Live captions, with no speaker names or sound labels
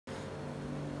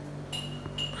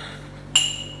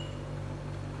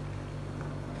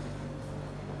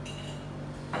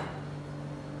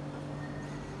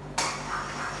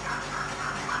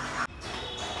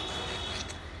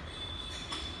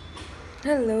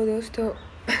Hello दोस्तों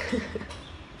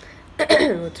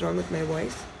what's wrong with my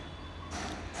voice.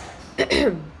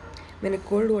 मैंने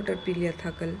cold water P लिया था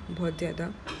कल बहुत ज़्यादा,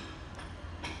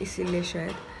 इसीलिए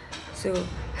शायद। सो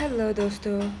हेलो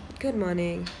दोस्तों, good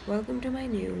morning, welcome to my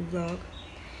new vlog.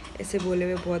 ऐसे बोले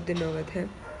हुए बहुत दिन हो गए थे।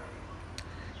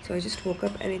 सो I just woke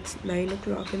up and it's 9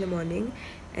 o'clock in the morning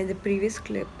and the previous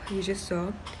clip you just saw,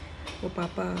 वो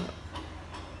पापा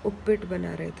उपीट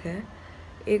बना रहे थे।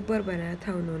 एक बार बनाया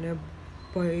था उन्होंने,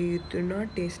 भाई इतना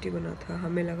टेस्टी बना था,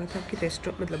 हमें लगा था कि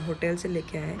रेस्टोरेंट मतलब होटल से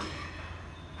लेके आए,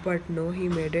 but no he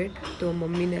made it. तो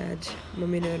मम्मी ने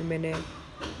और मैंने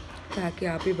कहा कि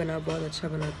आप ही बनाओ, बहुत अच्छा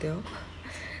बनाते हो।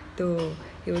 तो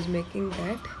he was making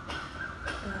that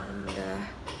and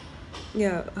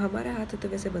या हमारा हाथ तो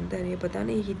वैसे बनता नहीं है, पता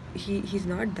नहीं he is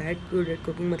not that good at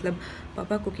cooking. मतलब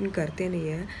पापा कुकिंग करते नहीं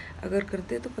है, अगर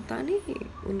करते तो पता नहीं,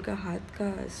 उनका हाथ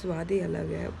का स्वाद ही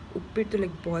अलग है। उपीट तो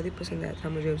लाइक बहुत ही पसंद आया था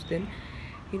मुझे उस दिन।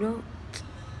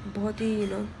 बहुत ही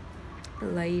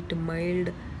लाइट माइल्ड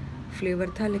फ्लेवर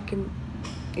था, लेकिन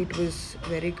it was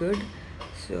very good.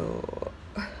 So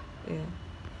we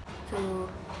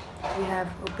have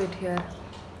उपीट हियर।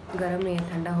 गरम नहीं है,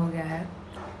 ठंडा हो गया है।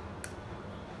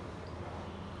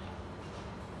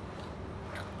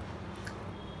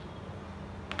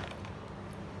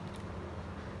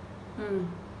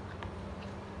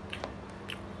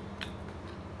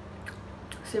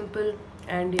 Simple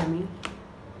and yummy.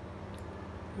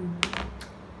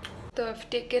 तो I've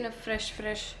taken a fresh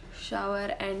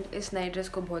shower and इस नाइट ड्रेस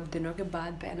को बहुत दिनों के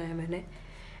बाद पहना है मैंने।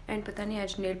 एंड पता नहीं,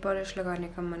 आज नेल पॉलिश लगाने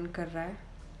का मन कर रहा है,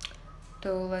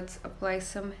 तो let's apply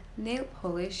some nail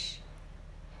polish.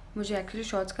 मुझे एक्चुअली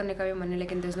शॉर्ट्स करने का भी मन है,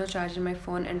 लेकिन there's no charge in my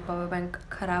phone and power bank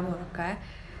ख़राब हो रखा है,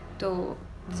 तो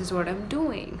this is what I am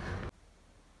doing.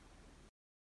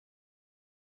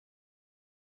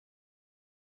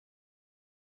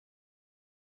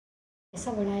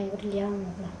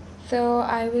 So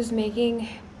I was making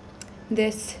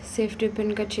this safety pin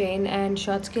का chain and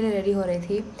shots के लिए ready हो रही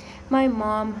थी। My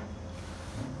mom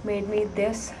made me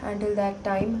this until that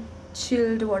time,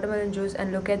 chilled watermelon juice, and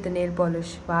look at the nail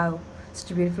polish. Wow,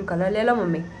 such a beautiful color. ले लो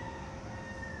mummy.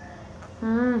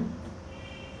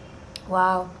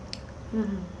 Wow.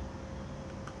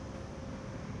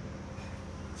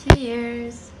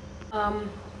 Cheers.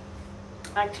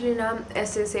 Actually ना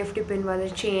ऐसे safety pin वाले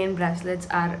chain bracelets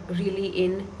are really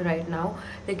in right now,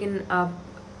 लेकिन आप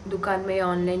दुकान में या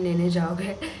online लेने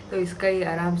जाओगे तो इसका ही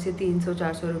आराम से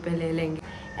 300-400 रुपये ले लेंगे।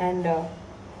 एंड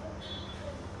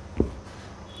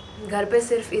घर पे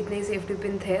सिर्फ इतने ही सेफ्टी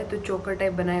पिन थे, तो चोकर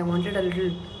टाइप बनाए। Wanted a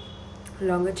little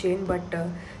longer chain, but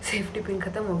safety pin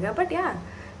ख़त्म हो गया। बट यार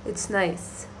इट्स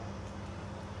नाइस।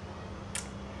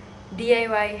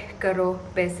 DIY करो,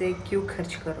 पैसे क्यों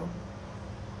खर्च करो।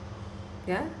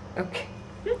 Yeah? Okay.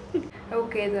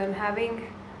 Okay, so I'm having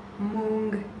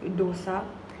moong dosa,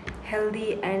 healthy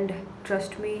and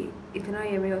trust me इतना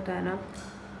यम्मी होता है ना।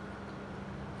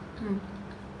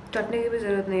 चटनी की भी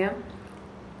ज़रूरत नहीं है।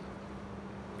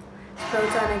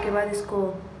 स्प्राउट्स आने के बाद इसको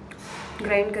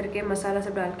ग्राइंड करके मसाला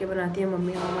सब डाल के बनाती है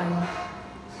मम्मी। हमारे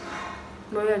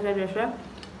बहुत अच्छा डिश है।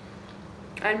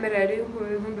 एंड मैं रेडी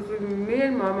हुई हूँ because me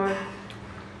and mama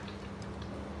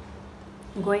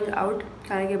going out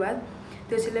खाने के बाद,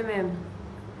 तो इसलिए मैं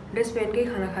ड्रेस पहन के ही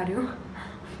खाना खा रही हूँ।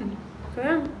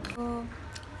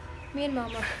 Me and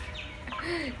mama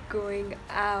going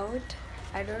out.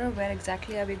 I don't know where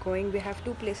exactly are we going. We have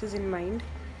 2 places in mind.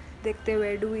 देखते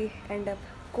where do we end up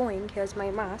going. Here's my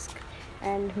mask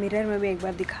and mirror में भी एक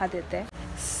बार दिखा देते हैं।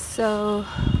 So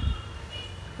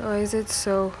is it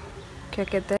so क्या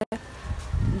कहते हैं,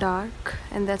 dark,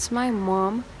 and that's my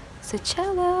mom. So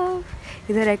चलो,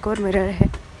 इधर एक और मिरर है।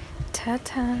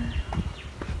 Ta-ta.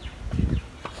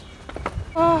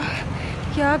 ओह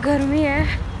क्या गर्मी है,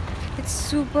 इट्स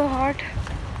सुपर हॉट।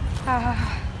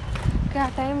 क्या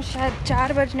टाइम, शायद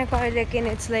 4 बजने का है, लेकिन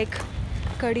इट्स लाइक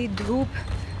कड़ी धूप।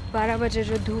 12 बजे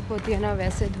जो धूप होती है ना,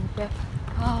 वैसे धूप है।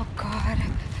 ओह गॉड।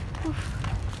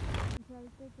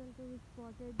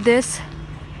 दिस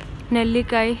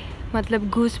नेल्लिकाई मतलब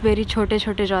गूसबेरी, छोटे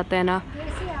छोटे जो आते हैं ना,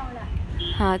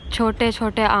 हाँ छोटे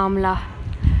छोटे आमला,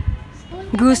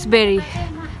 गूसबेरी।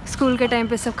 स्कूल के टाइम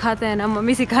पे सब खाते हैं ना,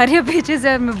 मम्मी सिखा रही है पीछे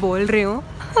से, मैं बोल रही हूँ।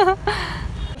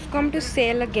 Come to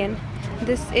cell again.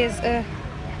 This is a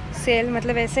cell,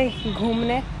 मतलब ऐसे ही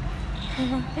घूमने।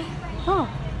 हाँ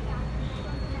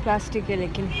प्लास्टिक है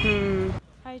लेकिन।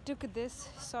 आई took this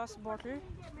sauce bottle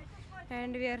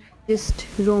and we are just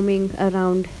roaming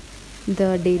around the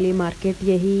daily market.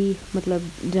 यही मतलब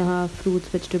जहाँ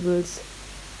फ्रूट्स, वेजिटेबल्स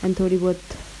एंड थोड़ी बहुत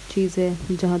चीज़ें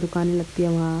जहाँ दुकानें लगती है,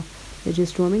 वहाँ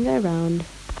just roaming around.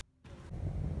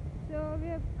 So we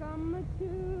have come to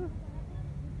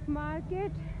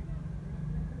market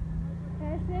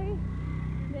ऐसे ही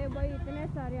देख भाई, इतने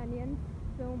सारे अनियन,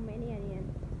 सो मेनी अनियन।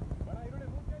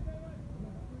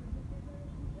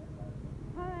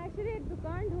 हम एक्चुअली एक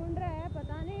दुकान ढूंढ रहे हैं,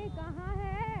 पता नहीं कहाँ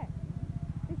है।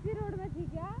 इसी रोड में थी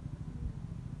क्या?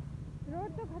 रोड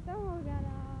तो खत्म हो गया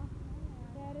ना।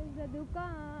 देयर इज द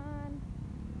दुकान।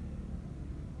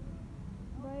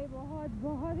 भाई बहुत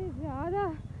बहुत ही ज़्यादा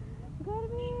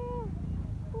गर्मी है।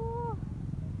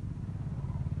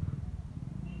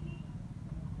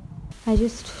 I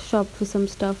just shopped for some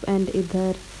stuff and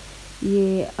इधर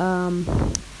ये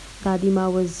दादी माँ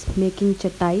was making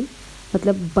चटाई,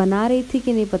 मतलब बना रही थी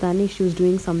कि नहीं पता नहीं, she was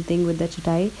doing something with the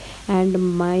चटाई। and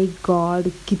my god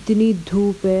कितनी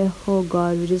धूप है। oh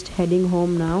god, we're just heading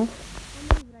home now।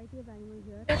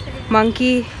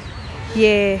 monkey,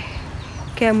 ये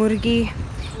क्या मुर्गी,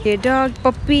 ये डॉग,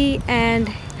 पप्पी एंड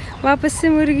वापस से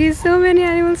मुर्गी, so many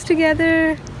animals together।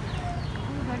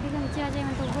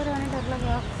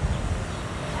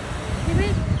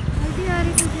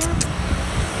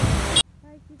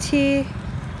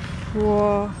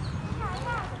 वो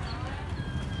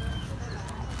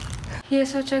ये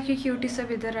सोचा कि क्यूटी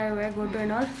सब इधर आए हुए हैं, गुड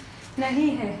एंड ऑल, नहीं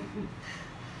है,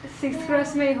 6th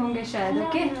क्रॉस में ही होंगे शायद।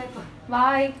 Okay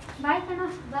bye bye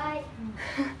bye.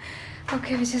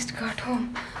 Okay we just got home.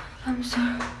 I am so,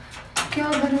 क्या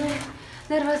घर में,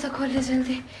 दरवाज़ा खोले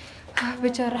जल्दी।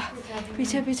 बेचारा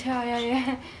पीछे पीछे आया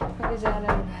ये, अभी जा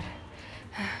रहा है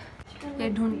घर। ये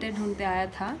ढूंढते ढूंढते आया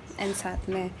था एंड साथ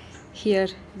में हियर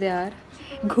दे आर,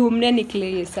 घूमने निकले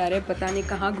ये सारे, पता नहीं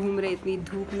कहाँ घूम रहे इतनी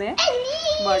धूप में,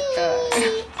 बट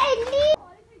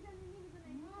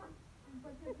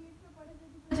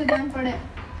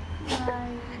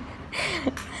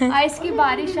आइस की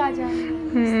बारिश आ जाएगी।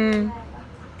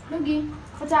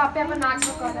 अच्छा आप पे अपन नाक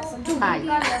को कर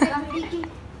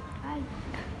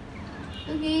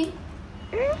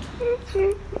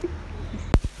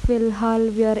फिलहाल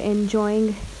we are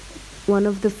enjoying one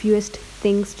of the fewest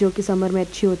things जो कि समर में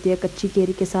अच्छी होती है, कच्ची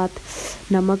केरी के साथ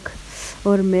नमक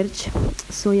और मिर्च।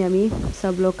 सो यमी,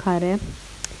 सब लोग खा रहे हैं,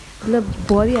 मतलब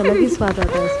बहुत ही अलग ही स्वाद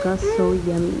आता है इसका। So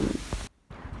yummy.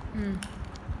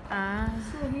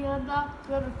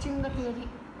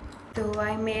 तो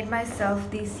I made my self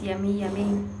this yummy yummy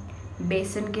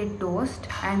बेसन के टोस्ट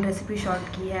एंड रेसिपी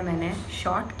शॉट की है मैंने,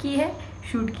 शूट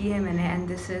की है मैंने, and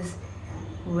this is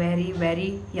very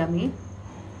very yummy.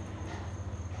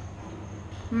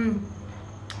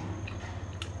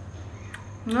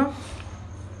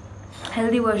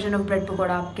 Healthy version of bread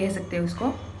pakora आप कह सकते हैं उसको।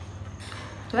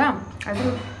 So yeah, I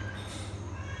think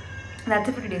that's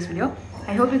it for today's video.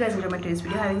 I hope you guys enjoyed my today's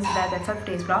video. Having said that, that's all for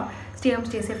today's vlog. Stay home,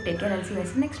 stay safe, take care. I'll see you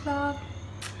guys in the next vlog.